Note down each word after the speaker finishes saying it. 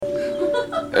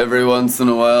Every once in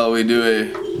a while we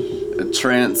do a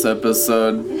trance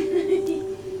episode.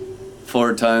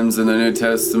 4 times in the New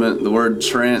Testament the word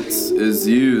trance is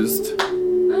used.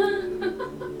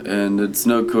 And it's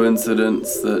no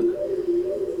coincidence that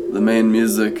the main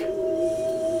music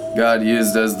God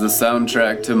used as the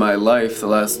soundtrack to my life the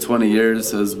last 20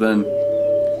 years has been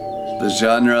the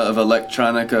genre of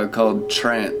electronica called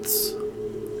trance.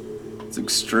 It's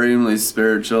extremely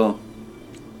spiritual.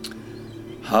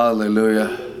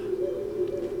 Hallelujah.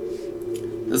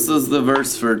 This is the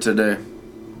verse for today.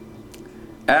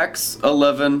 Acts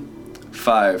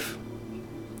 11:5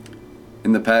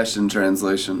 in the Passion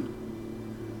Translation.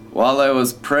 While I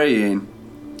was praying,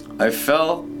 I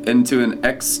fell into an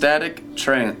ecstatic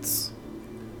trance,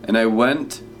 and I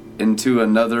went into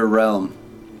another realm.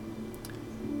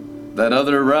 That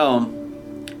other realm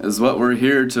is what we're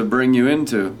here to bring you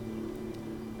into.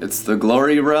 It's the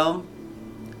glory realm.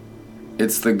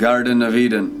 It's the Garden of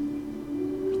Eden.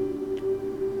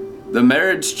 The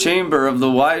marriage chamber of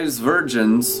the wise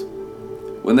virgins,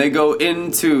 when they go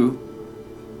into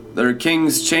their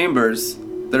king's chambers,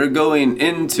 they're going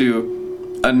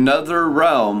into another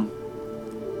realm.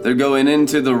 They're going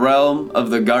into the realm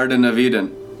of the Garden of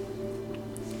Eden.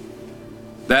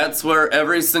 That's where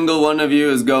every single one of you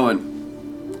is going.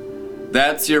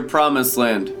 That's your promised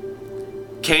land.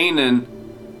 Canaan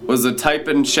was a type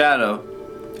and shadow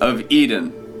of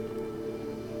Eden.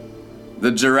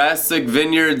 The Jurassic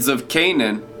vineyards of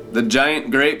Canaan, the giant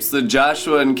grapes that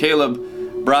Joshua and Caleb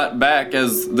brought back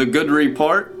as the good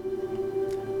report,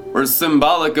 were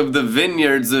symbolic of the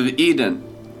vineyards of Eden.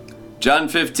 John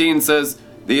 15 says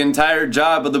the entire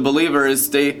job of the believer is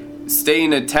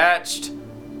staying attached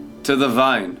to the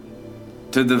vine,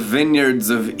 to the vineyards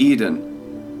of Eden,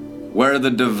 where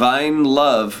the divine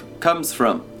love comes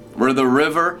from, where the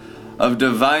river of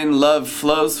divine love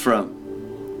flows from.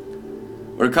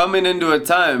 We're coming into a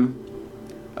time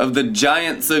of the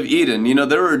giants of Eden. You know,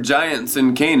 there were giants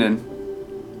in Canaan.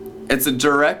 It's a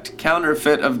direct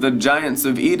counterfeit of the giants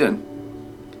of Eden.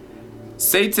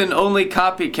 Satan only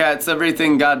copycats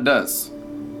everything God does.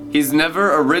 He's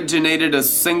never originated a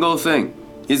single thing.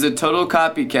 He's a total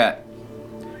copycat.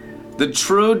 The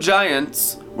true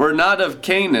giants were not of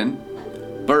Canaan,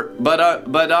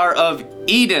 but are of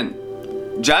Eden.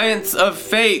 Giants of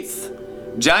faith,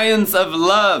 giants of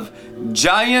love,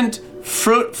 giant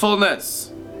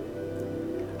fruitfulness.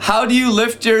 How do you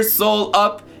lift your soul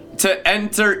up to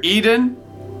enter Eden?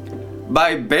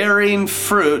 By bearing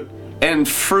fruit, and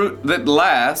fruit that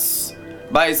lasts,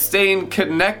 by staying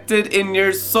connected in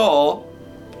your soul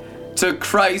to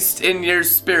Christ in your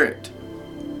spirit.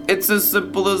 It's as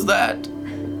simple as that.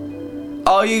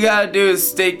 All you gotta do is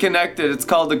stay connected. It's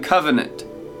called a covenant.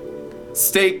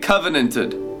 Stay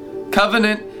covenanted.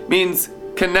 Covenant means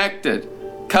connected.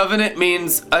 Covenant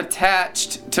means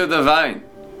attached to the vine.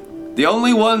 The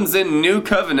only ones in New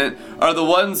Covenant are the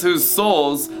ones whose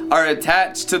souls are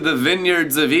attached to the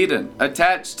vineyards of Eden,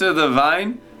 attached to the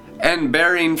vine and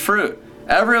bearing fruit.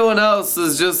 Everyone else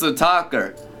is just a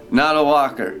talker, not a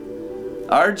walker.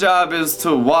 Our job is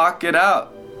to walk it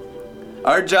out.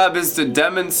 Our job is to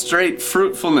demonstrate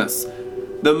fruitfulness.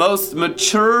 The most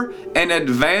mature and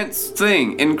advanced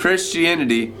thing in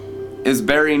Christianity is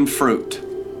bearing fruit.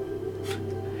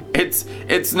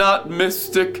 It's not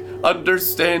mystic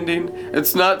understanding.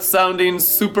 It's not sounding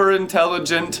super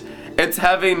intelligent. It's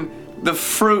having the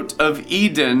fruit of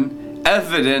Eden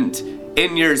evident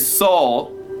in your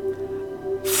soul,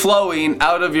 flowing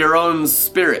out of your own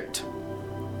spirit.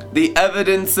 The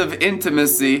evidence of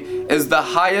intimacy is the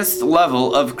highest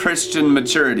level of Christian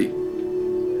maturity.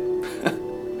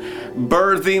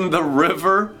 Birthing the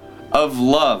river of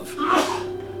love.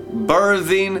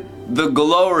 Birthing the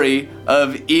glory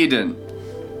of Eden.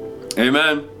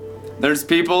 Amen. There's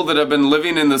people that have been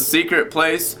living in the secret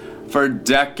place for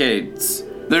decades.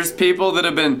 There's people that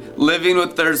have been living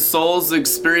with their souls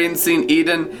experiencing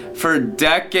Eden for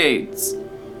decades.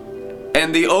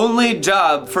 And the only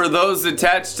job for those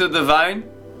attached to the vine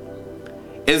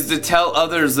is to tell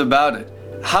others about it.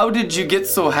 How did you get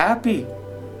so happy?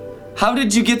 How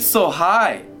did you get so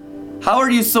high? How are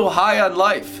you so high on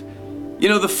life? You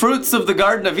know, the fruits of the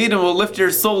Garden of Eden will lift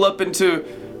your soul up into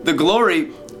the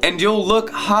glory, and you'll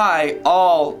look high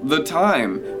all the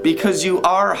time because you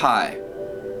are high.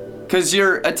 Because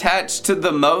you're attached to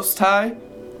the Most High.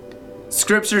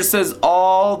 Scripture says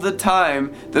all the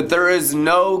time that there is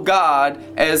no God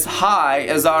as high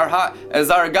as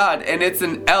our God, and it's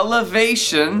an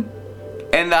elevation.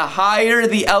 And the higher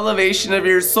the elevation of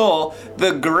your soul,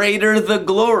 the greater the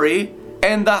glory,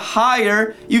 and the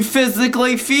higher you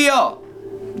physically feel.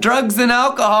 Drugs and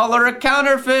alcohol are a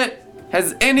counterfeit.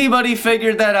 Has anybody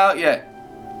figured that out yet?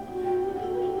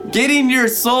 Getting your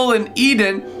soul in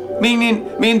Eden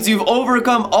means you've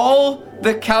overcome all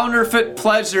the counterfeit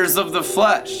pleasures of the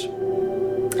flesh.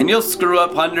 And you'll screw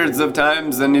up hundreds of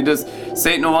times, and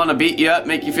Satan will want to beat you up,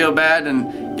 make you feel bad,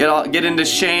 and get into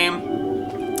shame.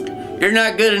 You're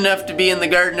not good enough to be in the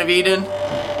Garden of Eden.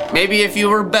 Maybe if you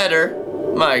were better.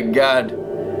 My God.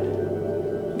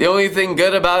 The only thing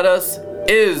good about us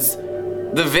is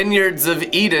the vineyards of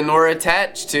Eden we're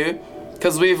attached to,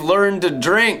 because we've learned to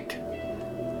drink.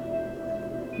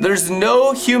 There's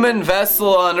no human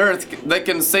vessel on earth that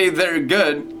can say they're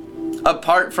good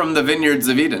apart from the vineyards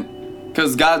of Eden,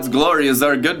 because God's glory is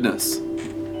our goodness.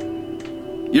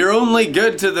 You're only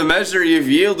good to the measure you've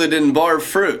yielded and bore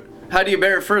fruit. How do you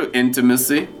bear fruit?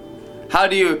 Intimacy. How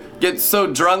do you get so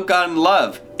drunk on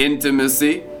love?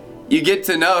 Intimacy. You get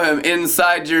to know Him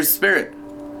inside your spirit,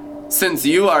 since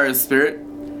you are a spirit.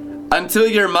 Until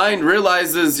your mind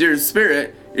realizes you're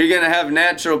spirit, you're going to have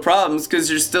natural problems because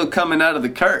you're still coming out of the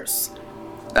curse.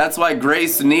 That's why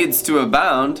grace needs to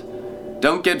abound.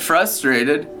 Don't get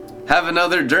frustrated. Have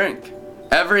another drink.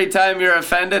 Every time you're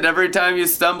offended, every time you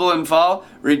stumble and fall,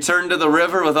 return to the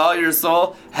river with all your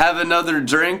soul. Have another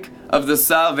drink of the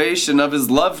salvation of His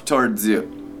love towards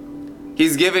you.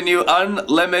 He's given you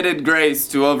unlimited grace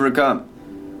to overcome.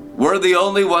 We're the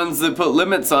only ones that put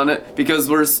limits on it because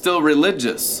we're still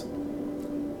religious.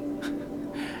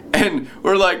 And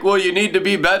we're like, well, you need to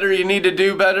be better, you need to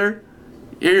do better.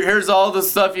 Here's all the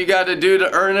stuff you got to do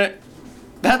to earn it.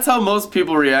 That's how most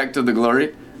people react to the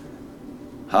glory.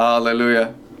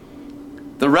 Hallelujah.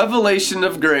 The revelation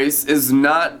of grace is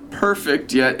not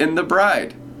perfect yet in the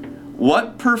bride.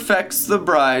 What perfects the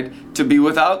bride to be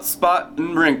without spot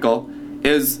and wrinkle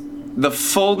is the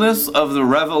fullness of the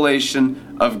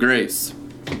revelation of grace.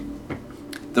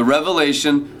 The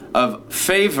revelation of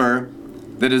favor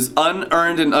that is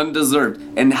unearned and undeserved,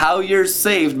 and how you're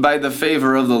saved by the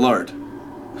favor of the Lord.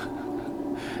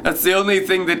 That's the only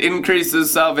thing that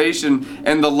increases salvation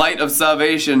and the light of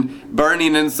salvation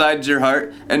burning inside your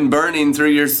heart and burning through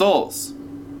your souls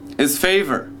is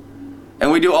favor.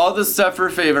 And we do all this stuff for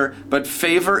favor, but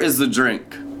favor is a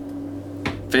drink.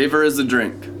 Favor is a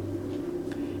drink.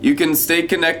 You can stay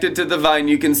connected to the vine.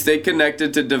 You can stay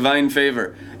connected to divine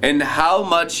favor. And how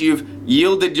much you've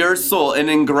yielded your soul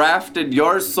and engrafted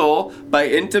your soul by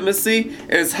intimacy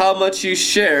is how much you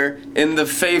share in the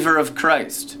favor of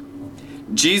Christ.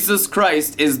 Jesus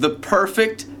Christ is the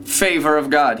perfect favor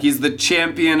of God. He's the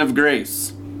champion of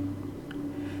grace.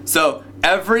 So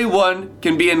everyone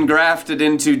can be engrafted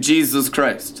into Jesus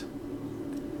Christ.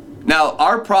 Now,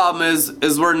 our problem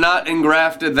is we're not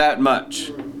engrafted that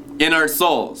much in our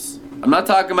souls. I'm not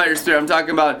talking about your spirit. I'm talking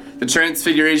about the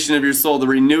transfiguration of your soul, the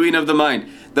renewing of the mind.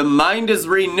 The mind is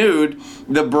renewed.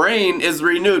 The brain is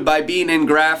renewed by being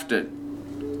engrafted.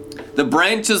 The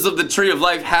branches of the tree of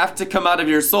life have to come out of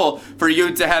your soul for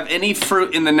you to have any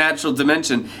fruit in the natural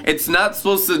dimension. It's not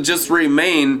supposed to just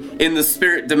remain in the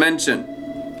spirit dimension.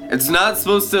 It's not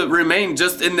supposed to remain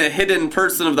just in the hidden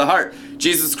person of the heart.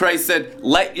 Jesus Christ said,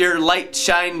 "Let your light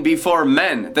shine before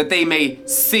men, that they may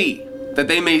see." That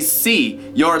they may see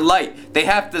your light. They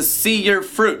have to see your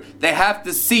fruit. They have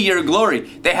to see your glory.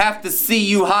 They have to see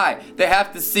you high. They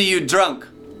have to see you drunk.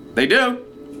 They do.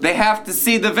 They have to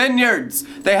see the vineyards.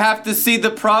 They have to see the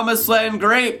promised land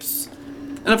grapes.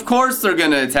 And of course they're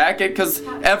going to attack it because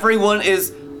everyone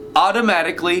is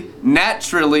automatically,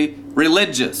 naturally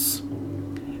religious.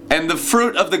 And the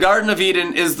fruit of the Garden of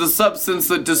Eden is the substance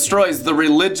that destroys the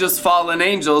religious fallen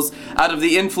angels out of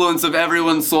the influence of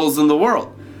everyone's souls in the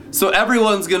world. So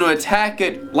everyone's going to attack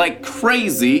it like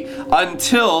crazy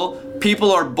until people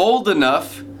are bold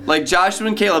enough, like Joshua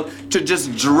and Caleb, to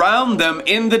just drown them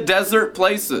in the desert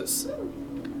places.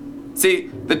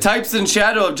 See, the types and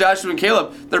shadow of Joshua and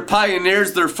Caleb, they're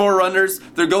pioneers, they're forerunners,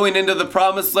 they're going into the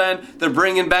promised land, they're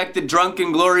bringing back the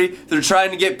drunken glory, they're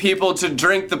trying to get people to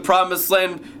drink the promised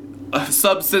land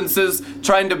substances,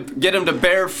 trying to get them to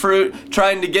bear fruit,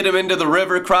 trying to get them into the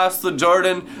river, cross the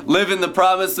Jordan, live in the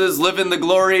promises, live in the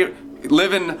glory,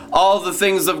 live in all the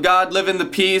things of God, live in the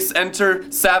peace, enter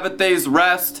Sabbath days,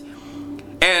 rest.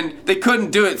 And they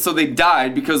couldn't do it, so they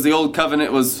died because the old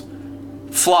covenant was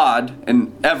flawed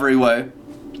in every way.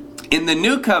 In the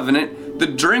new covenant, the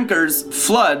drinkers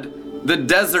flood the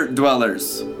desert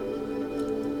dwellers.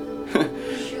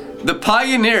 The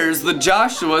pioneers, the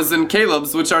Joshuas and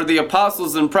Calebs, which are the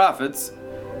apostles and prophets,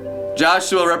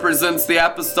 Joshua represents the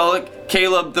apostolic,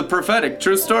 Caleb the prophetic.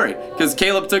 True story. Because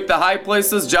Caleb took the high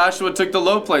places, Joshua took the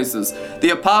low places.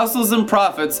 The apostles and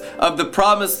prophets of the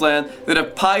promised land that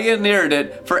have pioneered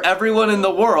it for everyone in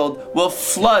the world will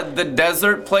flood the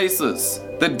desert places,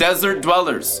 the desert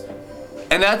dwellers.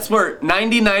 And that's where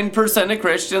 99% of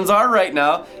Christians are right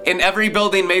now. In every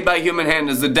building made by human hand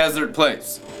is a desert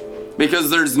place. Because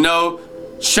there's no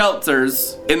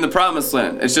shelters in the promised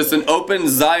land. It's just an open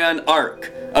Zion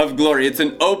ark of glory. It's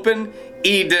an open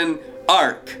Eden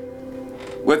ark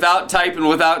without type and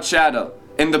without shadow,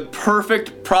 in the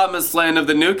perfect promised land of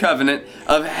the new covenant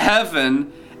of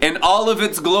heaven and all of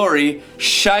its glory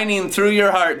shining through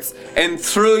your hearts and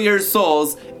through your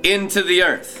souls into the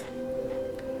earth.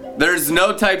 There's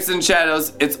no types and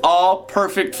shadows. It's all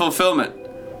perfect fulfillment.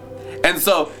 And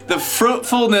so the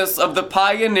fruitfulness of the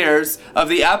pioneers of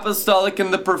the apostolic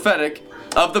and the prophetic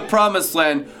of the promised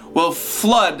land will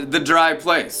flood the dry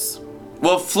place.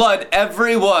 Will flood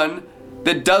everyone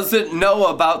that doesn't know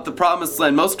about the promised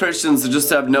land. Most Christians just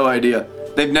have no idea.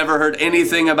 They've never heard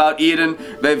anything about Eden.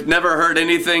 They've never heard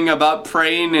anything about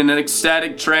praying in an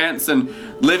ecstatic trance and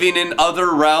living in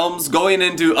other realms, going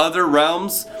into other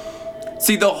realms.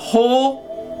 See, the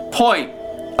whole point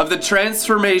of the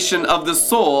transformation of the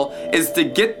soul is to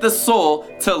get the soul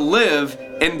to live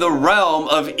in the realm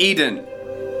of Eden.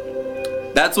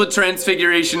 That's what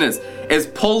transfiguration is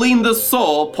pulling the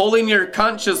soul, pulling your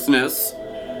consciousness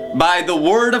by the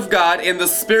Word of God and the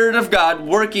Spirit of God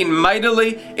working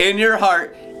mightily in your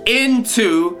heart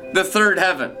into the third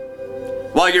heaven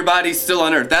while your body's still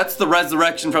on earth. That's the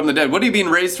resurrection from the dead. What are you being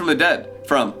raised from the dead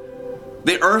from?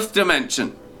 The earth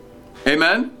dimension.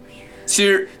 Amen?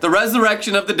 So the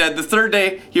resurrection of the dead, the third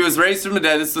day he was raised from the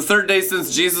dead. It's the third day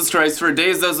since Jesus Christ, for a day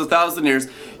is as 1,000 years.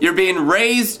 You're being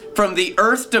raised from the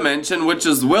earth dimension, which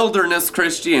is wilderness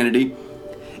Christianity,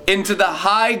 into the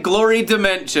high glory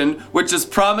dimension, which is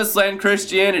promised land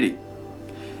Christianity.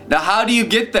 Now, how do you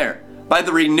get there? By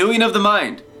the renewing of the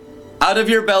mind. Out of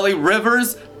your belly,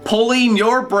 rivers pulling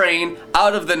your brain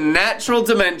out of the natural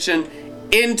dimension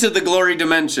into the glory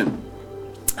dimension.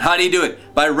 How do you do it?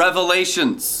 By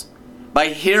revelations. By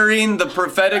hearing the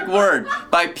prophetic word,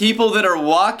 by people that are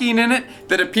walking in it,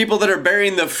 that are people that are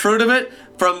bearing the fruit of it,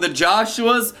 from the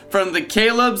Joshuas, from the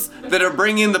Calebs, that are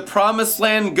bringing the promised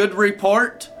land good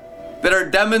report, that are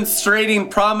demonstrating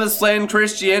promised land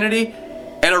Christianity,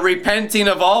 and are repenting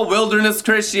of all wilderness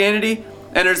Christianity,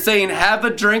 and are saying, have a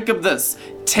drink of this,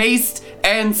 taste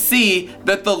and see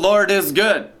that the Lord is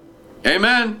good.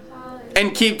 Amen.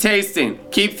 And keep tasting,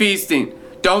 keep feasting,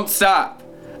 don't stop.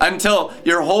 Until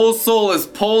your whole soul is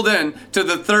pulled in to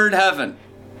the third heaven.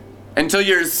 Until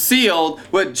you're sealed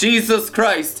with Jesus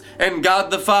Christ and God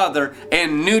the Father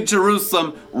and New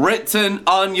Jerusalem written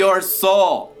on your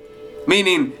soul.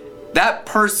 Meaning that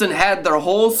person had their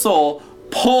whole soul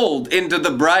pulled into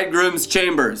the bridegroom's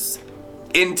chambers.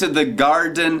 Into the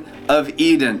Garden of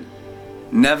Eden.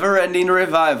 Never-ending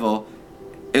revival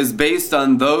is based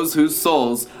on those whose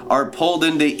souls are pulled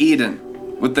into Eden,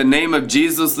 with the name of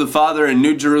Jesus the Father and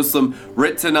New Jerusalem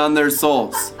written on their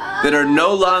souls, that are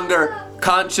no longer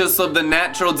conscious of the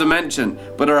natural dimension,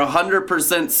 but are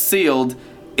 100% sealed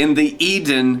in the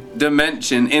Eden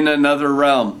dimension in another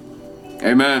realm.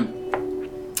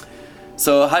 Amen.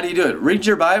 So how do you do it? Read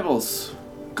your Bibles.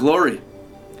 Glory.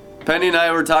 Penny and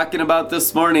I were talking about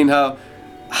this morning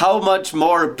how much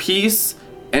more peace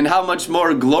and how much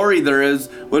more glory there is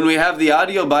when we have the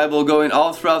audio Bible going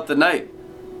all throughout the night.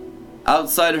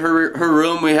 Outside her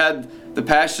room, we had the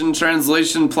Passion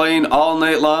Translation playing all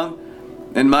night long.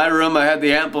 In my room, I had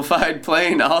the Amplified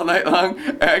playing all night long.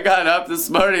 I got up this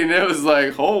morning and it was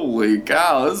like, holy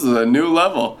cow, this is a new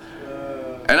level.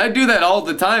 And I do that all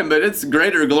the time, but it's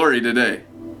greater glory today.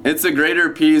 It's a greater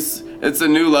peace. It's a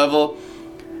new level.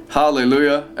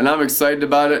 Hallelujah. And I'm excited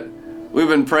about it. We've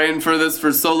been praying for this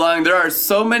for so long. There are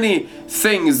so many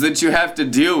things that you have to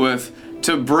deal with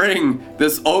to bring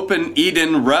this open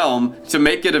Eden realm, to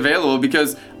make it available,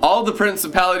 because all the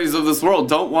principalities of this world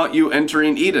don't want you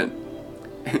entering Eden.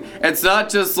 It's not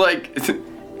just like,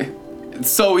 it's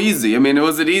so easy. I mean,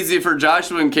 was it easy for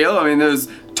Joshua and Caleb? I mean, there's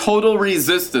total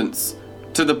resistance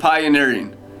to the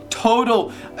pioneering.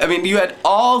 You had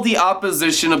all the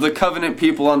opposition of the covenant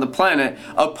people on the planet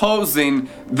opposing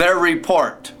their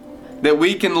report that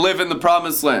we can live in the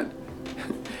promised land.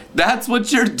 That's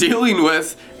what you're dealing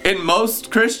with in most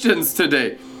Christians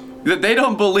today. That they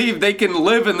don't believe they can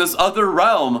live in this other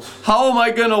realm. How am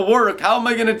I going to work? How am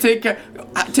I going to take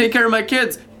care of my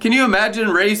kids? Can you imagine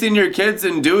raising your kids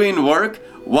and doing work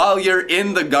while you're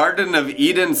in the Garden of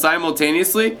Eden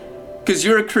simultaneously? Because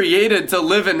you're created to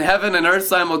live in heaven and earth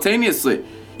simultaneously.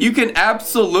 You can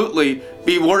absolutely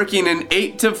be working an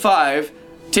 8 to 5,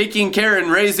 taking care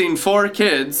and raising 4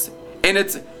 kids, and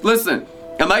listen,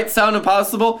 it might sound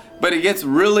impossible, but it gets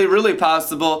really, really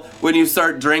possible when you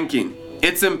start drinking.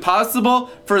 It's impossible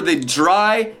for the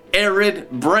dry, arid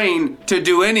brain to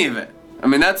do any of it. I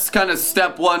mean, that's kind of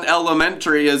step 1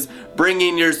 elementary, is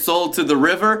bringing your soul to the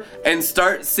river and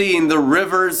start seeing the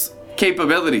river's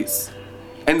capabilities.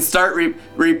 And start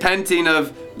repenting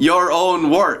of your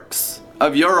own works,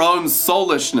 of your own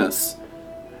soulishness.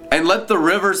 And let the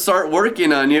river start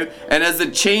working on you. And as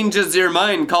it changes your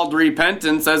mind, called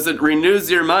repentance, as it renews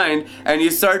your mind, and you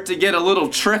start to get a little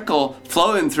trickle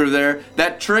flowing through there,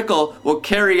 that trickle will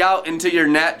carry out into your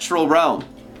natural realm,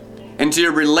 into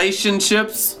your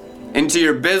relationships, into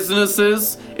your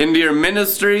businesses, into your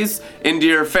ministries, into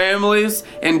your families,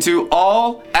 into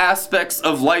all aspects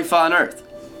of life on earth.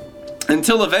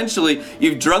 Until eventually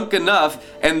you've drunk enough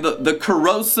and the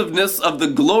corrosiveness of the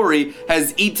glory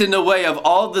has eaten away of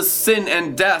all the sin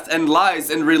and death and lies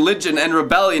and religion and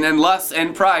rebellion and lust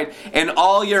and pride and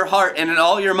all your heart and in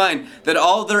all your mind, that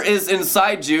all there is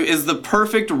inside you is the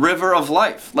perfect river of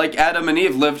life, like Adam and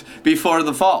Eve lived before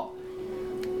the fall.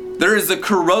 There is a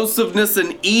corrosiveness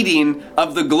and eating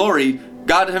of the glory.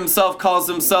 God himself calls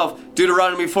himself,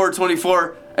 Deuteronomy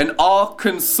 4:24, an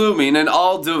all-consuming and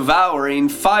all-devouring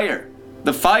fire.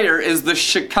 The fire is the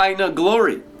Shekinah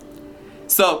glory.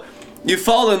 So you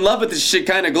fall in love with the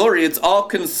Shekinah glory. It's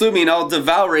all-consuming,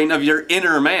 all-devouring of your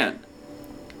inner man.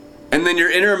 And then your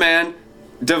inner man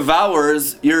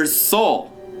devours your soul,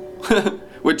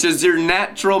 which is your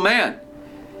natural man.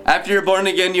 After you're born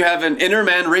again, you have an inner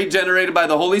man regenerated by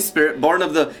the Holy Spirit, born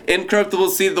of the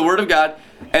incorruptible seed of the Word of God,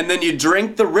 and then you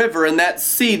drink the river and that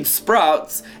seed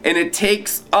sprouts and it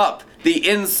takes up the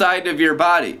inside of your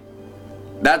body.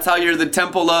 That's how you're the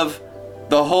temple of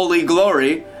the Holy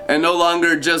Glory and no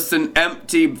longer just an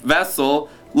empty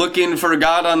vessel looking for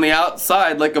God on the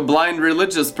outside like a blind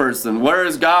religious person. Where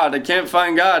is God? I can't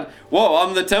find God. Whoa,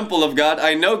 I'm the temple of God.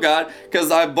 I know God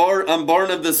because I'm born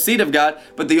of the seed of God.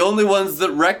 But the only ones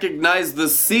that recognize the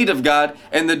seed of God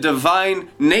and the divine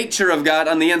nature of God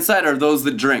on the inside are those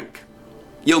that drink.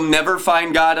 You'll never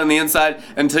find God on the inside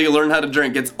until you learn how to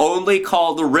drink. It's only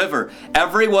called the river.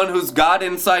 Everyone who's God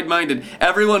inside minded,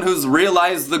 everyone who's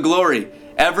realized the glory,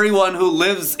 everyone who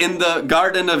lives in the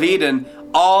Garden of Eden,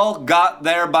 all got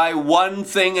there by one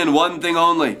thing and one thing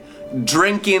only: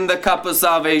 drinking the cup of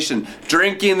salvation,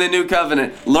 drinking the new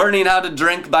covenant, learning how to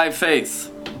drink by faith.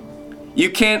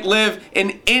 You can't live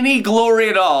in any glory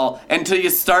at all until you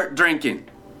start drinking.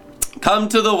 Come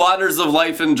to the waters of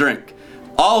life and drink.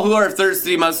 All who are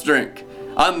thirsty must drink.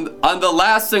 On the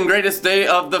last and greatest day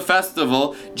of the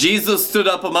festival, Jesus stood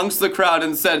up amongst the crowd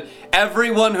and said,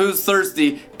 "Everyone who's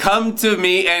thirsty, come to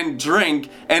me and drink,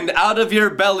 and out of your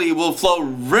belly will flow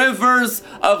rivers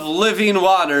of living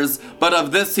waters." But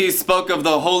of this he spoke of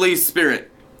the Holy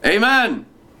Spirit. Amen.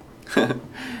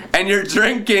 And you're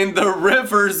drinking the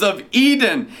rivers of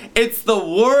Eden. It's the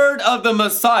word of the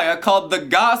Messiah, called the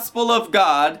gospel of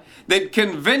God, that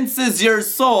convinces your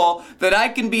soul that I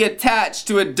can be attached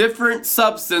to a different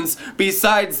substance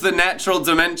besides the natural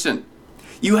dimension.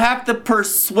 You have to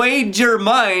persuade your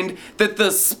mind that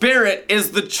the Spirit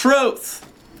is the truth.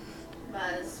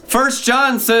 1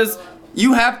 John says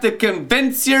you have to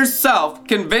convince yourself,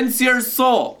 convince your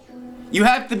soul. You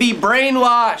have to be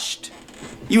brainwashed.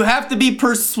 You have to be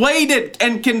persuaded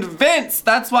and convinced.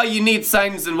 That's why you need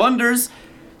signs and wonders,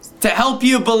 to help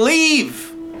you believe.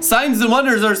 Signs and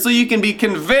wonders are so you can be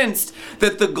convinced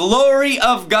that the glory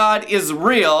of God is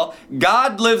real.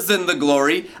 God lives in the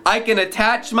glory. I can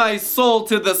attach my soul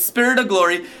to the Spirit of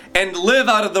glory and live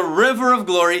out of the river of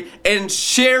glory and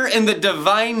share in the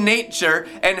divine nature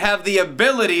and have the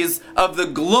abilities of the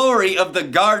glory of the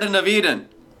Garden of Eden.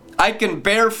 I can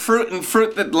bear fruit and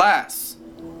fruit that lasts.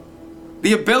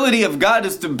 The ability of God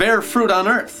is to bear fruit on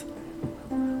earth.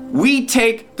 We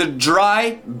take the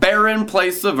dry, barren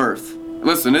place of earth.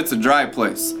 Listen, it's a dry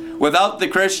place. Without the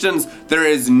Christians, there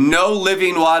is no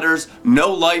living waters,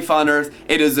 no life on earth.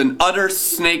 It is an utter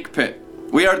snake pit.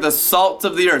 We are the salt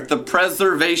of the earth, the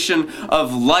preservation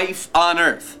of life on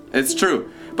earth. It's true.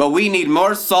 But we need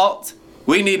more salt.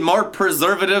 We need more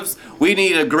preservatives. We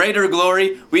need a greater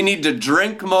glory. We need to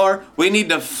drink more. We need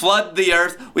to flood the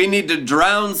earth. We need to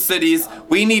drown cities.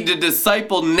 We need to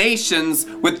disciple nations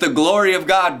with the glory of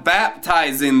God,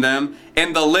 baptizing them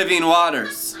in the living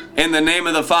waters. In the name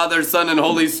of the Father, Son, and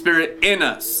Holy Spirit in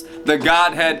us. The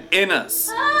Godhead in us.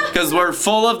 Because we're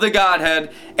full of the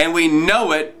Godhead and we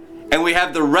know it and we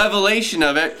have the revelation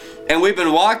of it and we've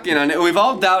been walking on it. We've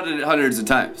all doubted it hundreds of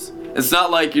times. It's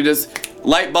not like you just,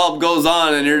 light bulb goes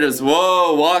on and you're just,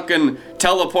 whoa, walking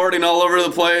teleporting all over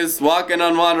the place, walking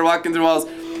on water, walking through walls.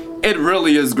 It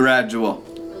really is gradual.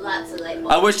 Lots of light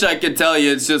bulbs. I wish I could tell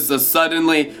you it's just a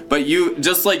suddenly, but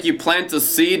just like you plant a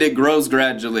seed, it grows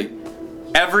gradually.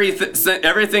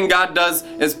 Everything God does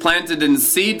is planted in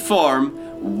seed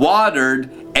form,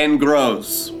 watered, and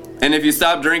grows. And if you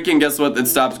stop drinking, guess what? It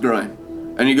stops growing.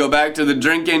 And you go back to the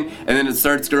drinking, and then it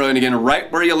starts growing again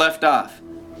right where you left off.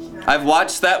 I've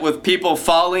watched that with people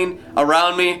falling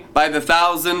around me by the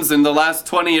thousands in the last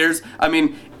 20 years. I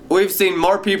mean, we've seen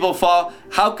more people fall.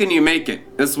 How can you make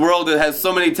it? This world, it has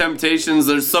so many temptations.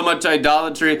 There's so much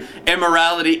idolatry,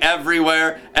 immorality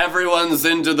everywhere. Everyone's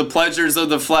into the pleasures of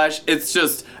the flesh. It's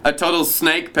just a total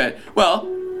snake pit. Well,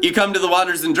 you come to the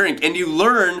waters and drink, and you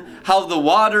learn how the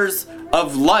waters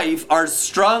of life are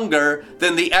stronger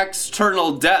than the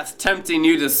external death tempting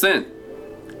you to sin.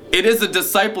 It is a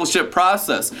discipleship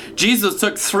process. Jesus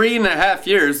took 3.5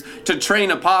 years to train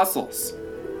apostles.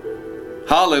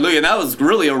 Hallelujah. That was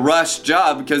really a rush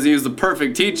job because he was the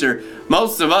perfect teacher.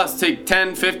 Most of us take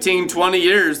 10, 15, 20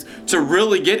 years to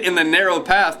really get in the narrow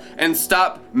path and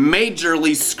stop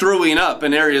majorly screwing up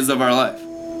in areas of our life.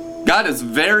 God is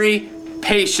very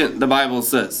patient, the Bible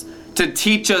says, to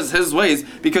teach us his ways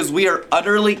because we are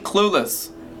utterly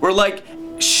clueless. We're like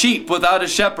sheep without a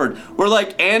shepherd. We're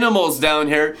like animals down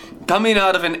here coming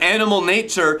out of an animal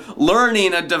nature,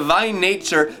 learning a divine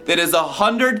nature that is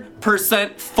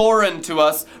 100% foreign to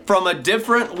us from a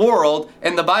different world,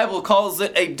 and the Bible calls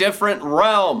it a different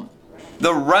realm.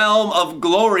 The realm of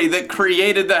glory that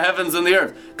created the heavens and the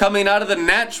earth. Coming out of the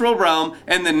natural realm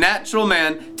and the natural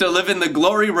man to live in the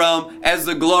glory realm as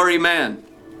the glory man.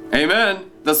 Amen.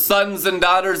 The sons and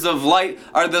daughters of light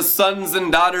are the sons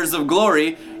and daughters of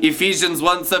glory. Ephesians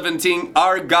 1:17,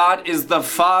 our God is the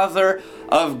Father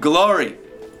of glory.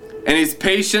 And he's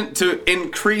patient to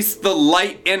increase the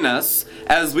light in us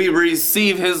as we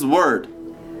receive his word.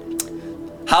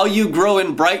 How you grow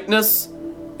in brightness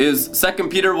is 2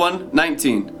 Peter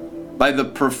 1:19. By the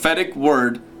prophetic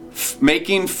word,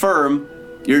 making firm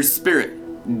your spirit.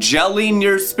 Gelling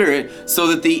your spirit so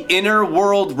that the inner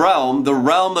world realm, the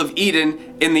realm of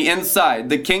Eden in the inside,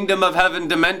 the kingdom of heaven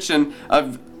dimension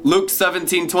of Luke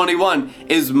 17:21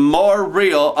 is more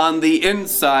real on the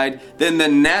inside than the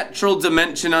natural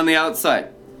dimension on the outside.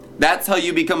 That's how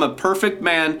you become a perfect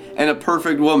man and a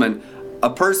perfect woman. A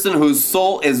person whose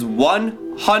soul is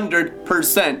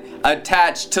 100%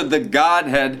 attached to the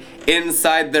Godhead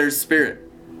inside their spirit.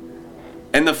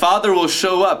 And the Father will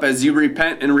show up as you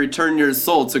repent and return your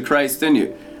soul to Christ in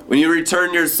you. When you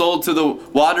return your soul to the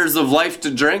waters of life to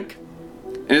drink,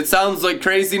 and it sounds like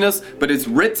craziness, but it's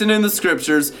written in the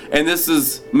scriptures, and this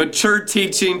is mature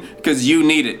teaching because you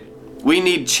need it. We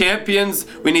need champions.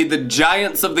 We need the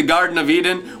giants of the Garden of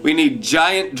Eden. We need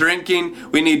giant drinking.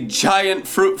 We need giant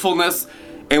fruitfulness,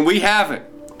 and we have it.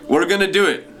 We're going to do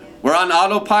it. We're on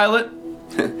autopilot.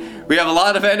 We have a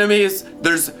lot of enemies.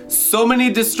 There's so many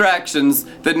distractions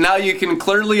that now you can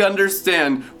clearly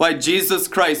understand why Jesus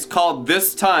Christ called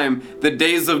this time the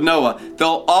days of Noah.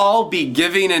 They'll all be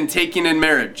giving and taking in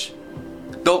marriage.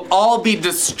 They'll all be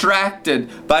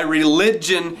distracted by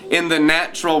religion in the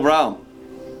natural realm.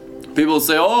 People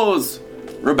say, oh, it's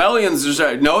rebellion's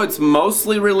distracting. No, it's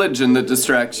mostly religion that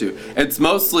distracts you. It's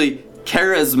mostly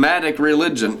charismatic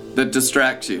religion that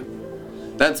distracts you.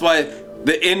 That's why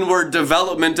the inward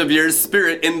development of your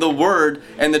spirit in the Word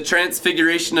and the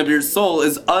transfiguration of your soul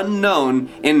is unknown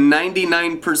in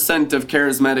 99% of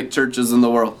charismatic churches in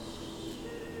the world.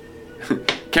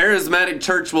 Charismatic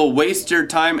church will waste your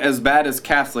time as bad as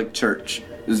Catholic church.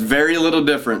 There's very little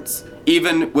difference.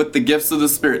 Even with the gifts of the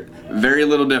Spirit, very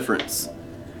little difference.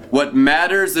 What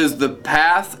matters is the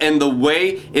path and the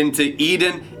way into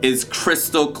Eden is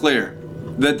crystal clear.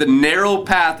 That the narrow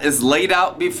path is laid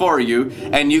out before you,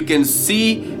 and you can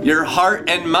see your heart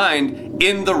and mind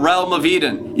in the realm of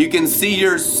Eden. You can see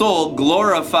your soul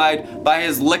glorified by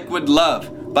his liquid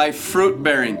love, by fruit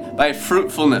bearing, by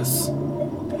fruitfulness.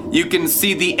 You can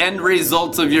see the end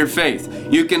results of your faith.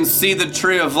 You can see the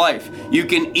tree of life. You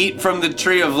can eat from the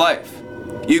tree of life.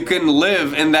 You can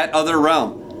live in that other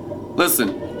realm.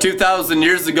 Listen, 2,000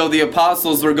 years ago, the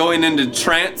apostles were going into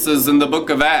trances in the book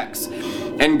of Acts.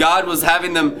 And God was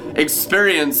having them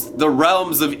experience the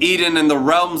realms of Eden and the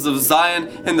realms of Zion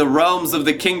and the realms of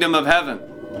the kingdom of heaven.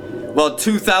 Well,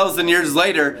 2,000 years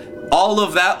later, all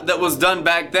of that was done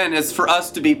back then is for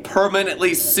us to be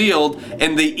permanently sealed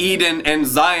in the Eden and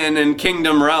Zion and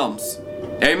kingdom realms.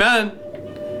 Amen.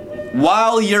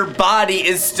 While your body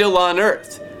is still on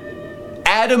earth.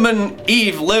 Adam and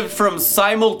Eve lived from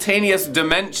simultaneous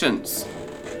dimensions.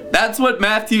 That's what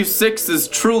Matthew 6 is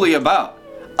truly about.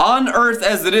 on earth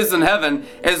as it is in heaven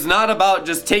is not about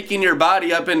just taking your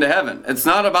body up into heaven. It's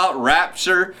not about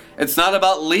rapture. It's not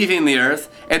about leaving the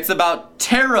earth. It's about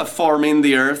terraforming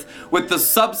the earth with the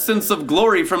substance of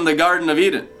glory from the Garden of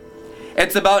Eden.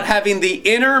 It's about having the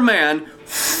inner man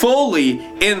fully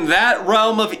in that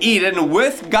realm of Eden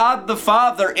with God the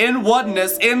Father in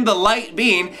oneness, in the light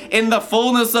being, in the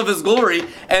fullness of his glory,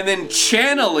 and then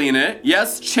channeling it,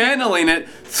 yes, channeling it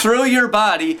through your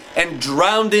body and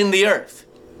drowning the earth.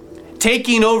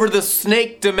 Taking over the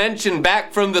snake dimension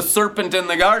back from the serpent in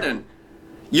the garden.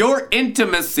 Your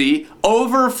intimacy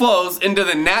overflows into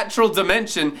the natural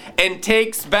dimension and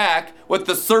takes back what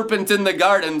the serpent in the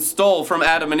garden stole from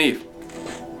Adam and Eve.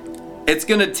 It's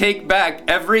going to take back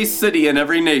every city and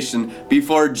every nation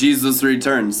before Jesus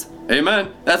returns.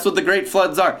 Amen. That's what the great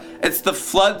floods are. It's the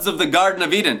floods of the Garden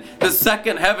of Eden. The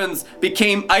second heavens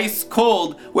became ice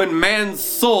cold when man's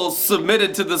soul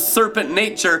submitted to the serpent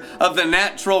nature of the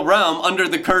natural realm under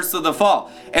the curse of the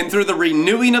fall. And through the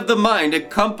renewing of the mind, a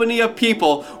company of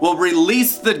people will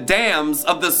release the dams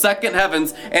of the second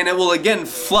heavens, and it will again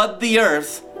flood the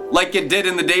earth like it did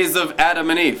in the days of Adam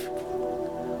and Eve.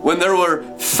 When there were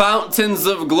fountains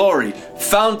of glory,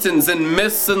 fountains and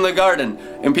mists in the garden.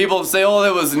 And people say, oh,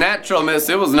 it was natural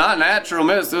mist. It was not natural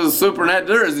mist. It was supernatural.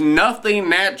 There is nothing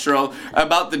natural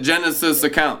about the Genesis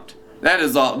account. That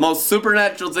is the most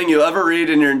supernatural thing you'll ever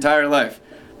read in your entire life.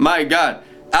 My God.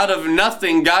 Out of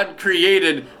nothing, God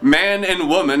created man and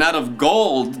woman out of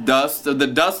gold dust, of the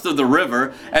dust of the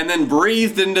river, and then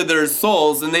breathed into their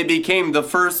souls, and they became the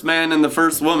first man and the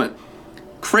first woman.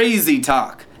 Crazy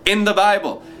talk in the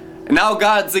Bible. Now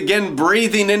God's again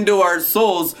breathing into our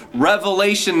souls,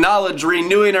 revelation knowledge,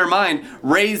 renewing our mind,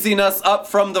 raising us up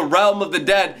from the realm of the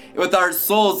dead with our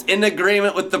souls in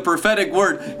agreement with the prophetic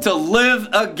word to live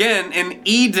again in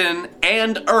Eden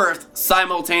and earth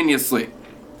simultaneously.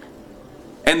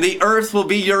 And the earth will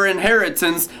be your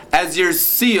inheritance as you're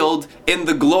sealed in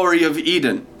the glory of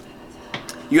Eden.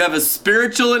 You have a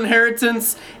spiritual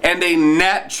inheritance and a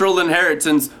natural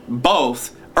inheritance,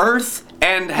 both earth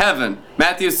and heaven.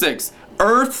 Matthew 6,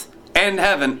 earth and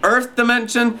heaven. Earth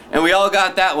dimension, and we all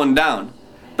got that one down.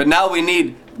 But now we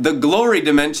need the glory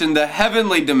dimension, the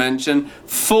heavenly dimension,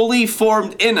 fully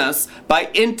formed in us by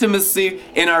intimacy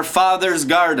in our Father's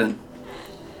garden.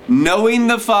 Knowing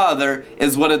the Father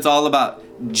is what it's all about.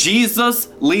 Jesus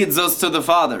leads us to the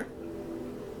Father.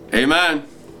 Amen.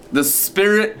 The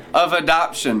spirit of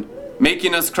adoption,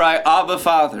 making us cry, Abba,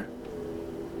 Father.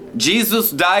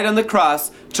 Jesus died on the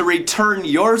cross to return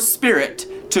your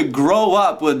spirit to grow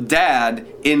up with Dad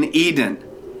in Eden.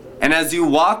 And as you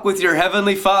walk with your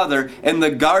Heavenly Father in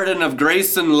the garden of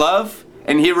grace and love,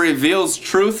 and He reveals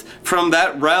truth from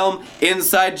that realm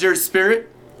inside your spirit,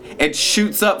 it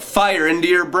shoots up fire into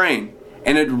your brain,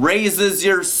 and it raises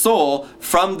your soul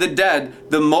from the dead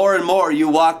the more and more you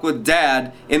walk with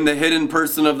Dad in the hidden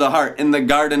person of the heart, in the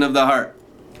garden of the heart.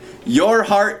 Your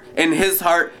heart and His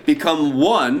heart become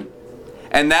one,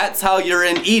 and that's how you're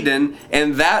in Eden,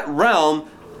 and that realm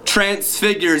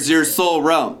transfigures your soul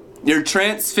realm. You're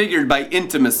transfigured by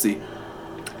intimacy.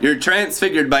 You're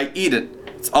transfigured by Eden.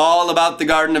 It's all about the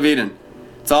Garden of Eden.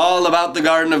 It's all about the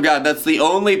Garden of God. That's the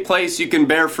only place you can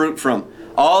bear fruit from.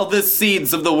 All the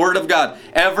seeds of the Word of God,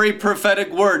 every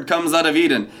prophetic word comes out of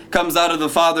Eden, comes out of the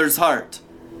Father's heart.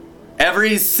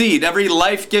 Every seed, every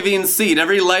life-giving seed,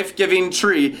 every life-giving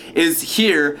tree is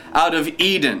here out of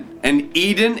Eden. And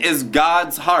Eden is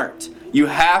God's heart. You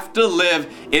have to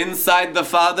live inside the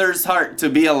Father's heart to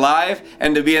be alive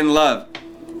and to be in love.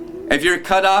 If you're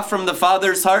cut off from the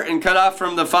Father's heart and cut off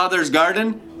from the Father's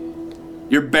garden,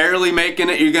 you're barely making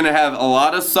it. You're going to have a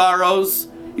lot of sorrows.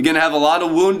 You're going to have a lot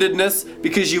of woundedness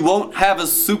because you won't have a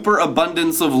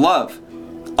superabundance of love.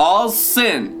 All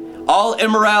sin, all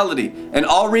immorality, and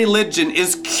all religion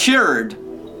is cured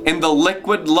in the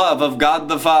liquid love of God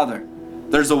the Father.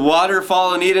 There's a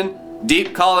waterfall in Eden,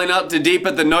 deep calling out to deep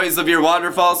at the noise of your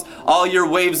waterfalls. All your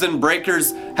waves and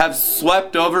breakers have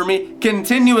swept over me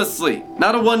continuously,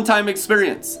 not a one-time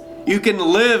experience. You can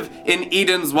live in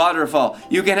Eden's waterfall.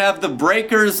 You can have the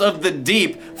breakers of the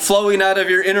deep flowing out of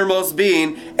your innermost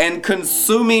being and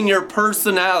consuming your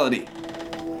personality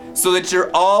so that you're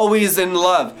always in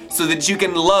love, so that you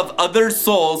can love other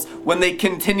souls when they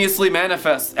continuously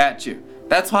manifest at you.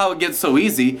 That's how it gets so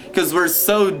easy, because we're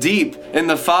so deep in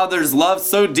the Father's love,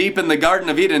 so deep in the Garden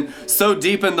of Eden, so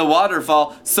deep in the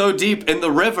waterfall, so deep in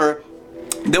the river,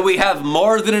 that we have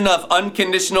more than enough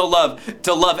unconditional love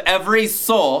to love every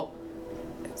soul.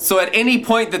 So at any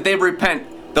point that they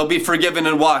repent, they'll be forgiven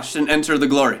and washed and enter the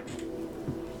glory.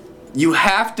 You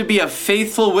have to be a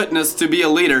faithful witness to be a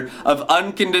leader of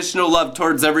unconditional love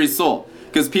towards every soul.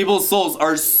 Because people's souls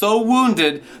are so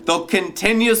wounded, they'll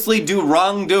continuously do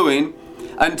wrongdoing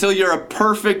until you're a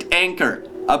perfect anchor,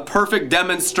 a perfect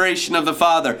demonstration of the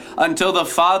Father, until the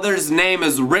Father's name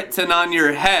is written on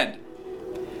your head.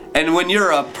 And when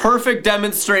you're a perfect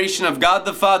demonstration of God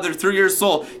the Father through your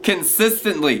soul,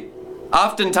 consistently,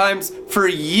 oftentimes for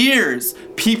years,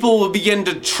 people will begin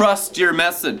to trust your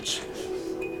message.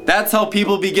 That's how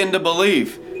people begin to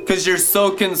believe, because you're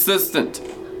so consistent.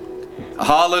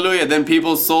 Hallelujah. Then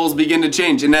people's souls begin to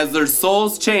change. And as their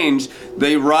souls change,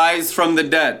 they rise from the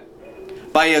dead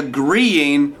by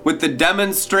agreeing with the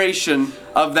demonstration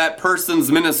of that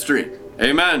person's ministry.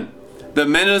 Amen. The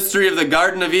ministry of the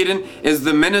Garden of Eden is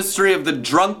the ministry of the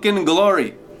drunken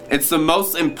glory. It's the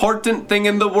most important thing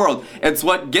in the world. It's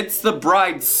what gets the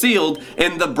bride sealed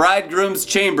in the bridegroom's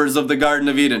chambers of the Garden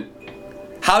of Eden.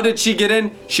 How did she get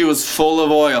in? She was full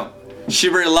of oil. She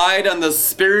relied on the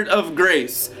Spirit of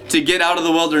grace to get out of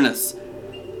the wilderness.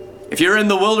 If you're in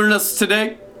the wilderness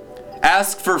today,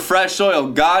 ask for fresh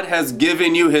oil. God has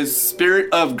given you His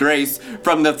Spirit of grace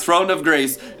from the throne of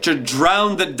grace to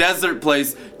drown the desert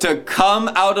place, to come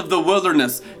out of the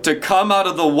wilderness, to come out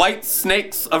of the white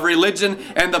snakes of religion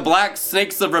and the black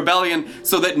snakes of rebellion,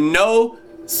 so that no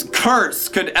curse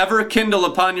could ever kindle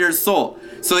upon your soul,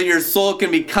 so that your soul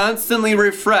can be constantly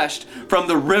refreshed from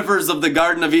the rivers of the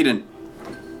Garden of Eden.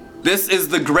 This is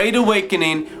the great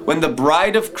awakening when the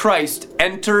bride of Christ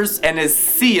enters and is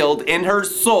sealed in her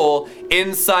soul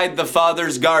inside the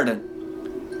Father's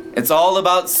garden. It's all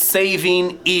about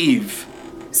saving Eve.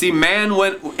 See, man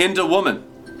went into woman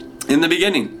in the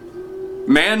beginning.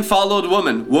 Man followed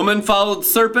woman. Woman followed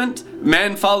serpent.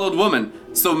 Man followed woman.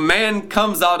 So man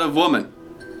comes out of woman.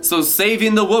 So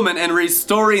saving the woman and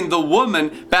restoring the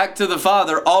woman back to the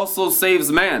Father also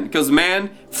saves man, because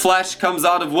man, flesh comes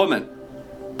out of woman.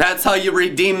 That's how you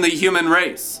redeem the human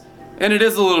race. And it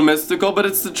is a little mystical, but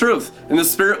it's the truth. And the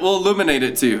Spirit will illuminate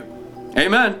it to you.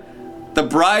 Amen. The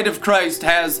bride of Christ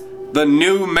has the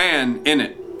new man in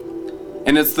it.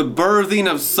 And it's the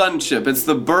birthing of sonship. It's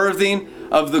the birthing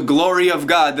of the glory of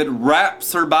God that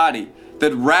wraps her body,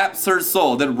 that wraps her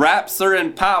soul, that wraps her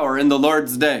in power in the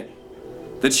Lord's day.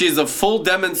 That she's a full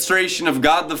demonstration of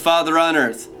God the Father on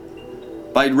earth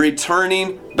by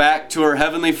returning back to her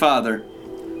Heavenly Father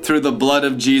through the blood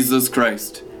of Jesus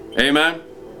Christ. Amen?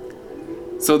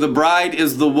 So the bride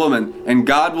is the woman, and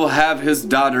God will have His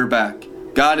daughter back.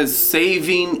 God is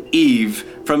saving Eve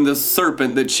from the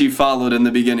serpent that she followed in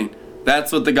the beginning.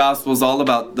 That's what the gospel is all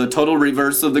about, the total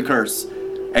reverse of the curse.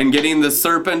 And getting the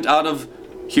serpent out of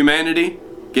humanity,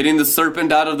 getting the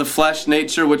serpent out of the flesh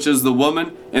nature, which is the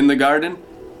woman in the garden,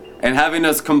 and having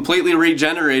us completely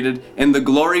regenerated in the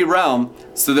glory realm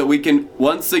so that we can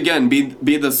once again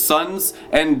be the sons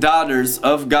and daughters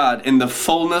of God in the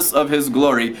fullness of His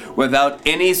glory without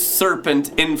any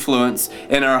serpent influence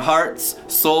in our hearts,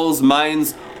 souls,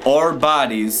 minds, or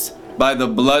bodies by the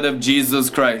blood of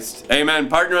Jesus Christ. Amen.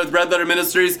 Partner with Red Letter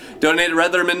Ministries. Donate at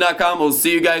redlettermin.com. We'll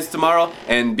see you guys tomorrow,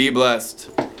 and be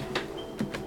blessed.